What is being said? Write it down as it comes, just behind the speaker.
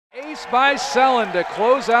pass by Sellen to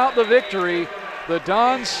close out the victory. The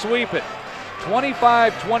Dons sweep it.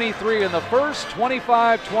 25-23 in the first,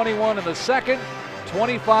 25-21 in the second,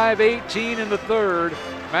 25-18 in the third.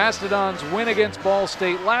 Mastodons win against Ball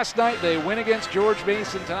State last night. They win against George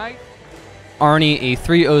Mason tonight. Arnie, a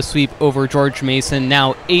 3-0 sweep over George Mason,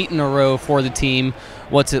 now 8 in a row for the team.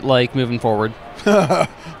 What's it like moving forward? Well,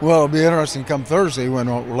 it'll be interesting come Thursday when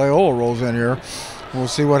Loyola rolls in here. We'll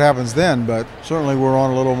see what happens then, but certainly we're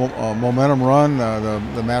on a little momentum run.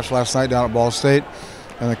 The match last night down at Ball State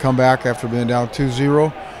and the comeback after being down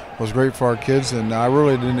 2-0 was great for our kids, and I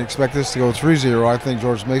really didn't expect this to go 3-0. I think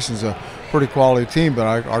George Mason's a pretty quality team,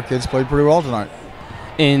 but our kids played pretty well tonight.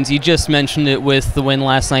 And you just mentioned it with the win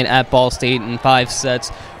last night at Ball State in 5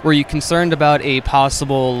 sets. Were you concerned about a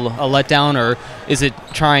possible letdown, or is it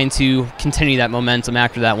trying to continue that momentum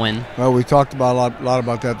after that win? Well, we talked about a lot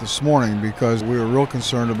about that this morning because we were real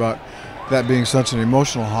concerned about that being such an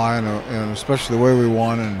emotional high, and especially the way we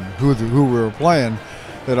won and who we were playing,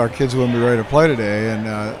 that our kids wouldn't be ready to play today, and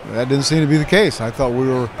that didn't seem to be the case. I thought we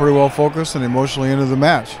were pretty well focused and emotionally into the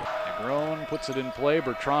match. Puts it in play.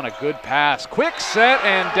 Bertrand, a good pass. Quick set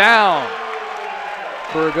and down.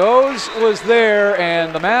 Burgos was there,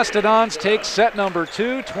 and the Mastodons take set number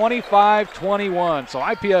 2, 25-21. So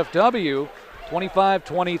IPFW,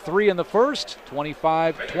 25-23 in the first,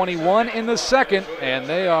 25-21 in the second, and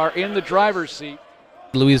they are in the driver's seat.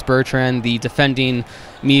 Luis Bertrand, the defending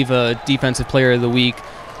MIVA Defensive Player of the Week.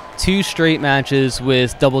 2 straight matches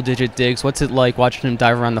with double-digit digs. What's it like watching him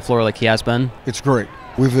dive around the floor like he has been? It's great.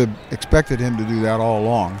 We've expected him to do that all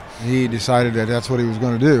along. He decided that that's what he was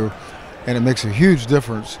going to do, and it makes a huge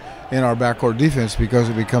difference in our backcourt defense because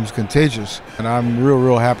it becomes contagious. And I'm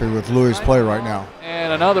real happy with Louis' play right now.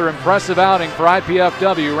 And another impressive outing for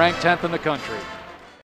IPFW, ranked 10th in the country.